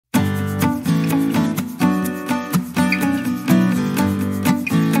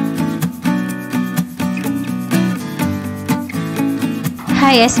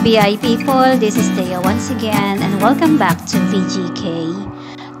Hi SBI people, this is Thea once again and welcome back to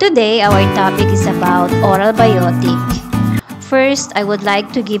VGK. Today our topic is about oralbiotic. First, I would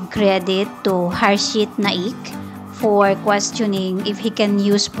like to give credit to Harshit Naik for questioning if he can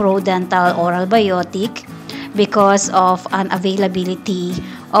use pro-dental oralbiotic because of unavailability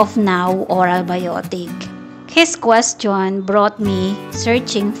of now oralbiotic. His question brought me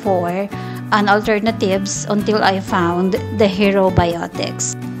searching for an alternatives until I found the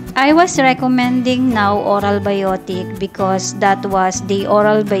Herobiotics. I was recommending now oralbiotic because that was the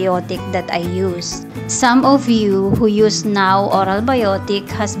oralbiotic that I used. Some of you who use now oralbiotic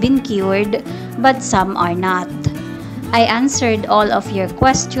has been cured, but some are not. I answered all of your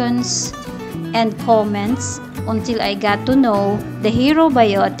questions and comments until I got to know the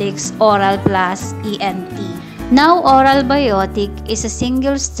Herobiotics Oral Plus ENT. Now oralbiotic is a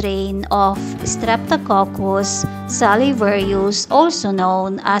single strain of Streptococcus salivarius, also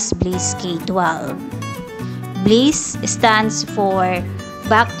known as BLIS K12. BLIS stands for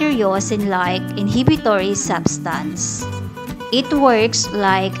bacteriocin-like inhibitory substance. It works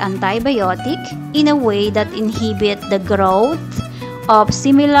like antibiotic in a way that inhibits the growth of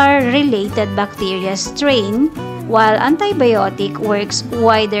similar related bacteria strain, while antibiotic works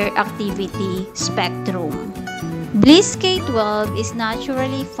wider activity spectrum. BLIS K12 is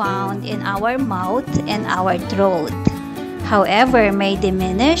naturally found in our mouth and our throat. However, may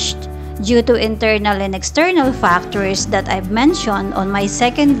diminish due to internal and external factors that I've mentioned on my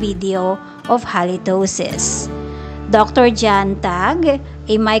second video of halitosis. Dr. Jan Tagg,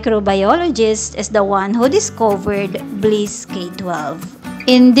 a microbiologist, is the one who discovered BLIS K12.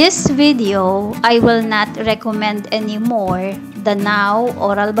 In this video, I will not recommend anymore the now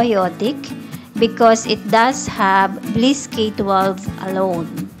oralbiotic because it does have BLIS K12 alone.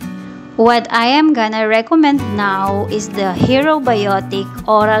 What I am gonna recommend now is the Herobiotic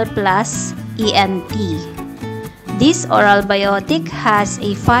Oral Plus ENT. This oralbiotic has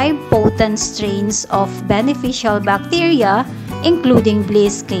 5 potent strains of beneficial bacteria, including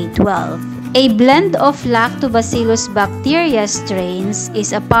BLIS K12. A blend of Lactobacillus bacteria strains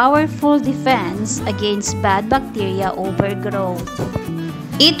is a powerful defense against bad bacteria overgrowth.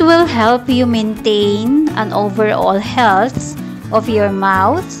 It will help you maintain an overall health of your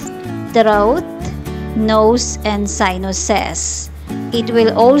mouth, throat, nose, and sinuses. It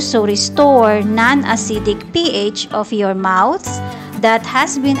will also restore non-acidic pH of your mouth that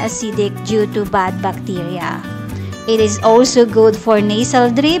has been acidic due to bad bacteria. It is also good for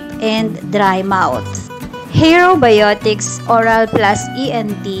nasal drip and dry mouth. Herobiotics Oral Plus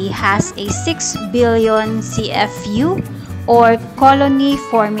ENT has a 6 billion CFU or colony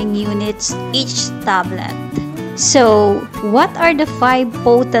forming units each tablet. So, what are the 5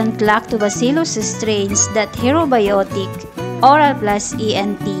 potent Lactobacillus strains that Herobiotic Oral Plus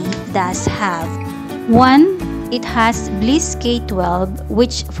ENT does have? 1. It has BLIS K12,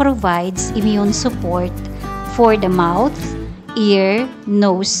 which provides immune support for the mouth, ear,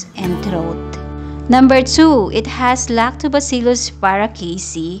 nose, and throat. Number 2. It has Lactobacillus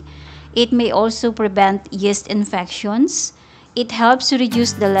Paracasei. It may also prevent yeast infections. It helps to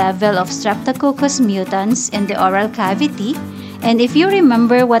reduce the level of Streptococcus mutans in the oral cavity. And if you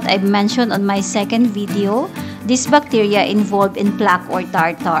remember what I mentioned on my second video, this bacteria involved in plaque or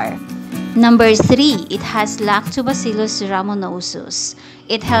tartar. Number 3, it has Lactobacillus Rhamnosus.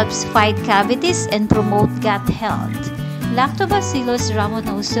 It helps fight cavities and promote gut health. Lactobacillus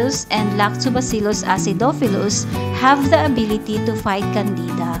rhamnosus and Lactobacillus acidophilus have the ability to fight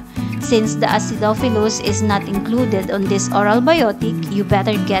candida. Since the Acidophilus is not included on this oralbiotic, you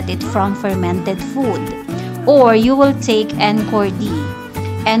better get it from fermented food. Or you will take enkor-D.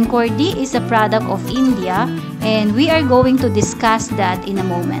 Enkor-D is a product of India and we are going to discuss that in a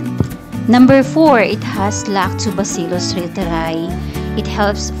moment. Number 4, it has Lactobacillus reuteri. It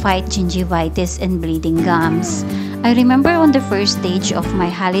helps fight gingivitis and bleeding gums. I remember on the first stage of my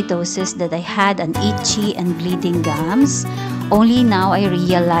halitosis that I had an itchy and bleeding gums. Only now I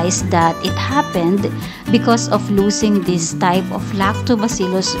realized that it happened because of losing this type of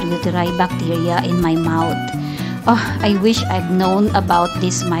Lactobacillus reuteri bacteria in my mouth. Oh, I wish I'd known about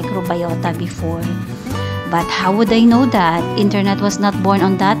this microbiota before. But how would I know that? Internet was not born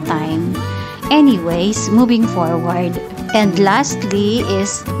on that time. Anyways, moving forward. And lastly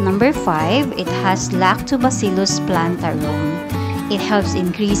is number 5. It has Lactobacillus Plantarum. It helps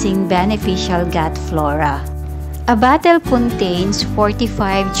increasing beneficial gut flora. A bottle contains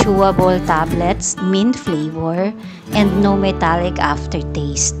 45 chewable tablets, mint flavor, and no metallic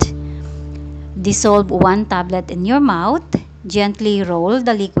aftertaste. Dissolve 1 tablet in your mouth. Gently roll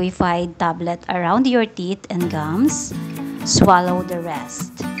the liquefied tablet around your teeth and gums. swallow the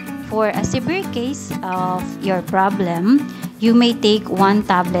rest. For a severe case of your problem, you may take 1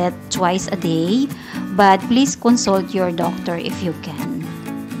 tablet twice a day, but please consult your doctor if you can.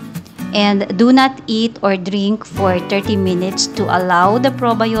 And do not eat or drink for 30 minutes to allow the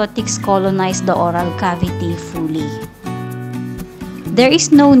probiotics colonize the oral cavity fully. There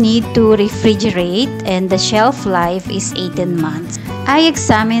is no need to refrigerate, and the shelf life is 18 months. I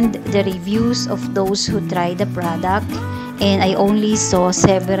examined the reviews of those who tried the product, and I only saw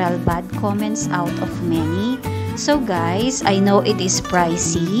several bad comments out of many. So guys, I know it is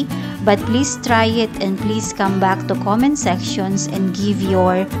pricey, but please try it and please come back to comment sections and give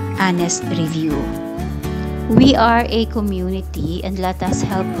your honest review. We are a community, and let us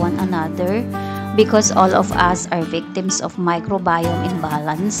help one another, because all of us are victims of microbiome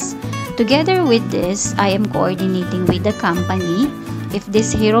imbalance. Together with this, I am coordinating with the company. If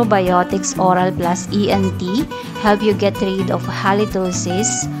this Herobiotics Oral Plus ENT help you get rid of halitosis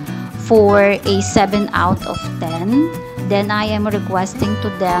for a 7 out of 10, then I am requesting to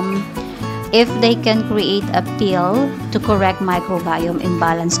them if they can create a pill to correct microbiome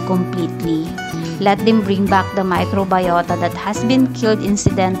imbalance completely. Let them bring back the microbiota that has been killed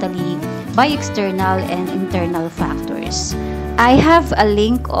incidentally by external and internal factors. I have a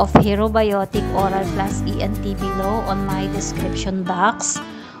link of Herobiotic Oral Plus ENT below on my description box.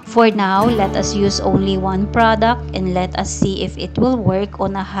 For now, let us use only one product and let us see if it will work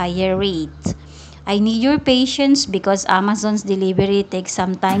on a higher rate. I need your patience because Amazon's delivery takes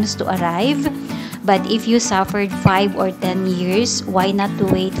some time to arrive. But if you suffered 5 or 10 years, why not to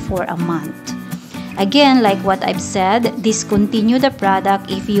wait for a month? Again, like what I've said, discontinue the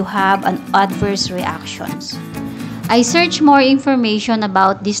product if you have an adverse reactions. I searched more information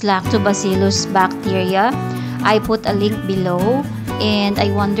about this Lactobacillus bacteria. I put a link below, and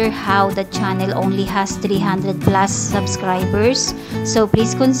I wonder how the channel only has 300 plus subscribers. So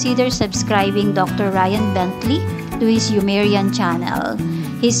please consider subscribing Dr. Ryan Bentley to his Humarian channel.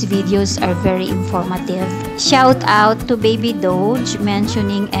 His videos are very informative. Shout out to Baby Doge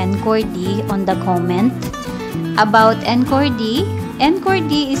mentioning enkor-D on the comment. About enkor-D,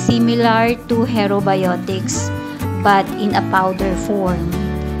 enkor-D is similar to Herobiotics but in a powder form.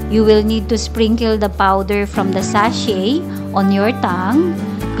 You will need to sprinkle the powder from the sachet on your tongue,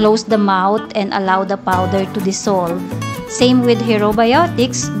 close the mouth, and allow the powder to dissolve. Same with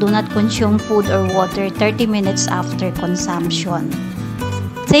Herobiotics, do not consume food or water 30 minutes after consumption.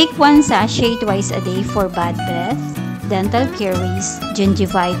 Take 1 sachet twice a day for bad breath, dental caries,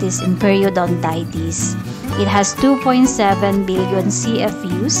 gingivitis, and periodontitis. It has 2.7 billion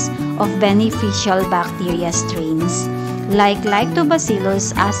CFUs of beneficial bacteria strains like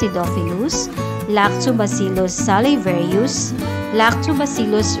Lactobacillus Acidophilus, Lactobacillus Salivarius,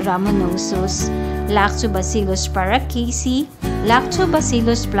 Lactobacillus Rhamnosus, Lactobacillus Paracasei,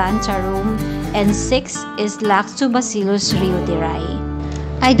 Lactobacillus Plantarum, and 6 is Lactobacillus reuteri.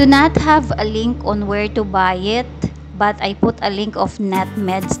 I do not have a link on where to buy it, but I put a link of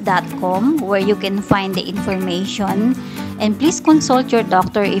netmeds.com where you can find the information, and please consult your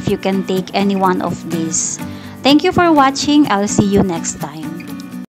doctor if you can take any one of these. Thank you for watching. I'll see you next time.